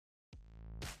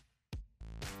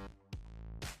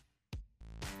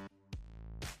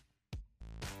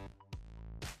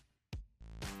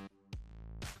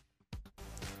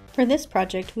For this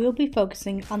project, we will be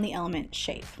focusing on the element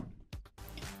shape.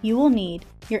 You will need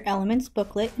your elements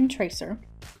booklet and tracer,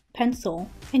 pencil,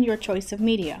 and your choice of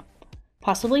media,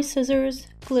 possibly scissors,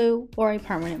 glue, or a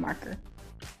permanent marker.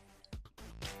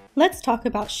 Let's talk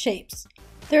about shapes.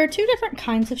 There are two different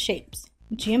kinds of shapes,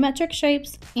 geometric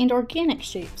shapes and organic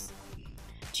shapes.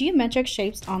 Geometric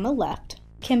shapes on the left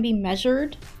can be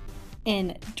measured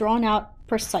and drawn out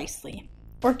precisely.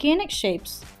 Organic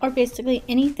shapes are basically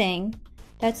anything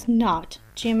that's not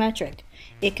geometric.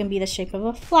 It can be the shape of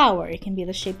a flower, it can be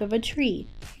the shape of a tree,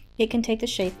 it can take the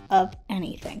shape of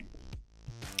anything.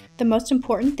 The most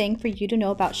important thing for you to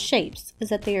know about shapes is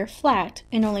that they are flat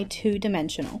and only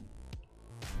two-dimensional.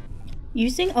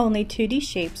 Using only 2D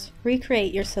shapes,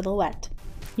 recreate your silhouette.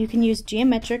 You can use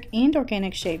geometric and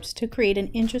organic shapes to create an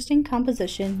interesting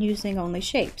composition using only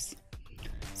shapes.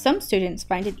 Some students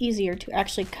find it easier to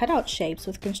actually cut out shapes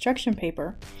with construction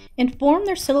paper and form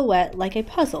their silhouette like a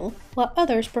puzzle, while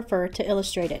others prefer to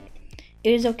illustrate it.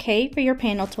 It is okay for your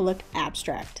panel to look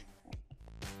abstract.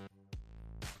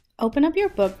 Open up your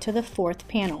book to the 4th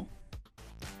panel,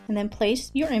 and then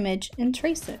place your image and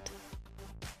trace it.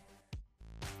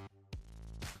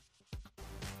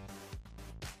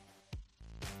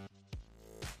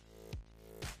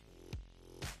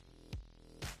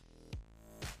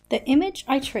 The image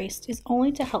I traced is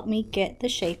only to help me get the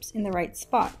shapes in the right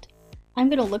spot. I'm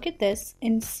going to look at this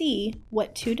and see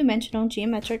what two-dimensional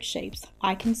geometric shapes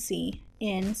I can see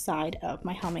inside of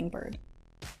my hummingbird.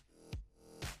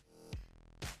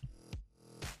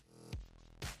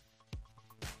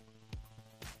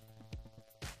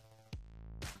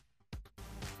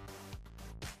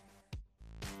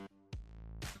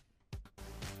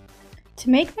 To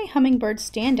make my hummingbird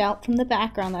stand out from the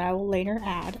background that I will later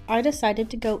add, I decided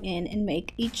to go in and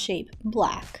make each shape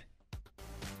black.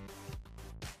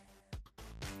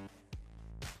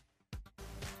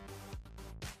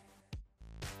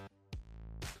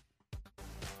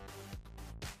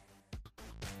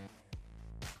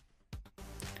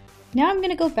 Now I'm going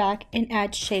to go back and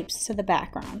add shapes to the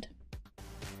background.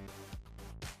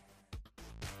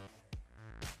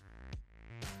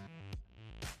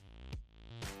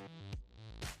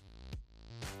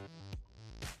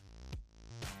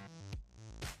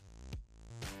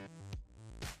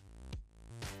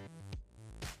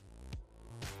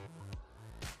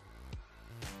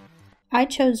 I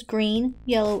chose green,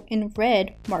 yellow, and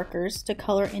red markers to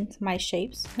color into my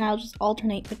shapes, and I'll just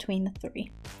alternate between the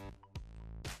three.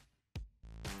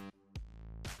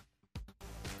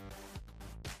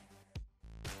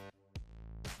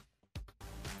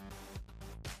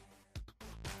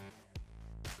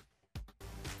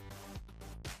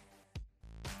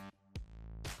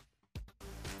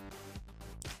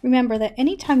 Remember that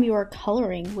anytime you are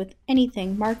coloring with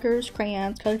anything, markers,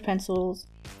 crayons, colored pencils,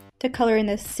 to color in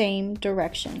the same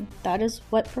direction. That is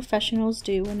what professionals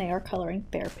do when they are coloring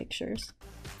their pictures.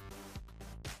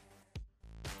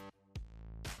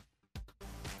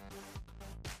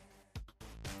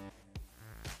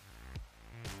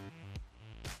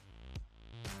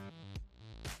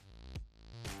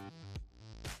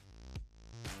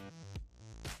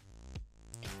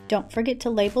 Don't forget to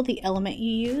label the element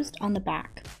you used on the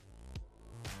back.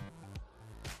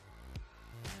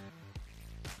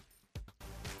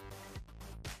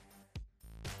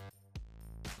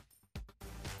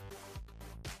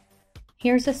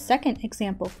 Here's a second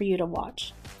example for you to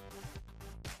watch.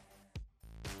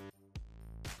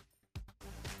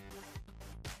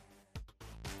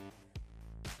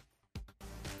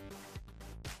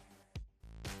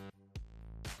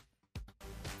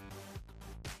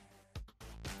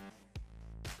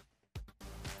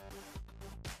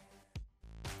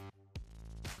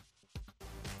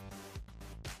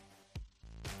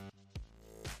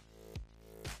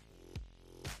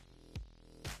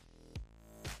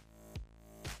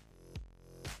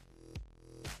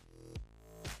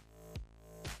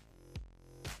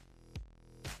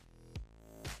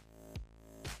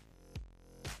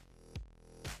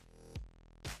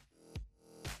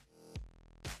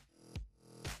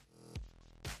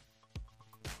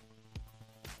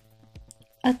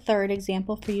 A third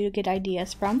example for you to get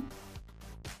ideas from.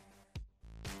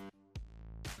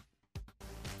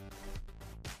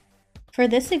 For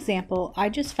this example, I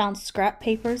just found scrap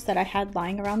papers that I had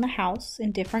lying around the house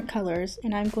in different colors,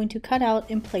 and I'm going to cut out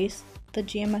and place the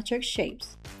geometric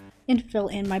shapes and fill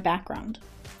in my background.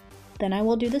 Then I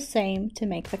will do the same to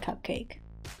make the cupcake.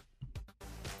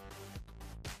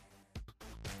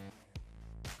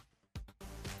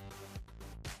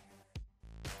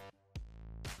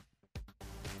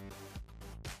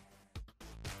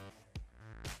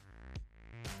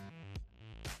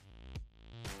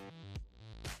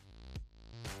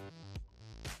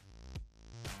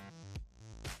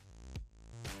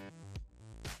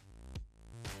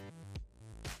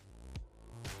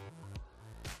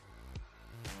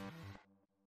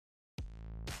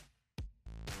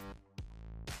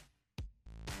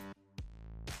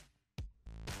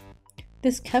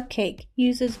 This cupcake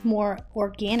uses more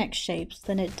organic shapes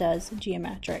than it does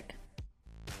geometric.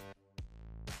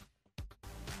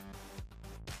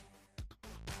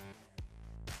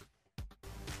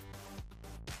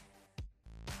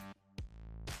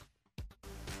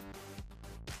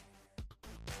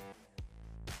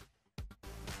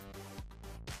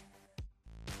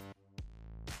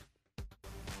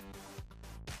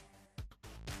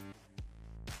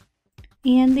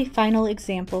 And the final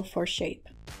example for shape.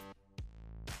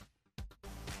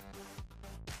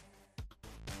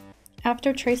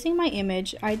 After tracing my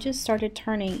image, I just started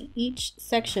turning each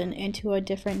section into a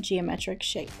different geometric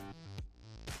shape.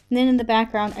 And then in the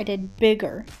background, I did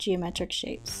bigger geometric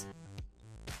shapes.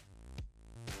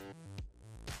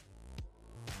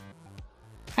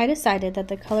 I decided that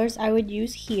the colors I would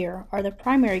use here are the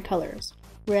primary colors,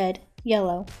 red,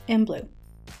 yellow, and blue.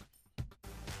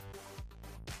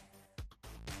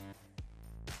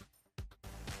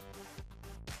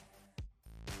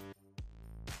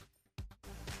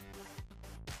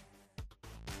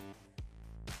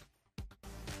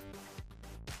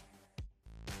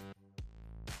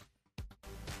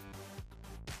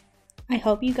 I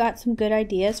hope you got some good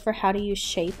ideas for how to use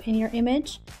shape in your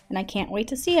image, and I can't wait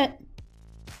to see it.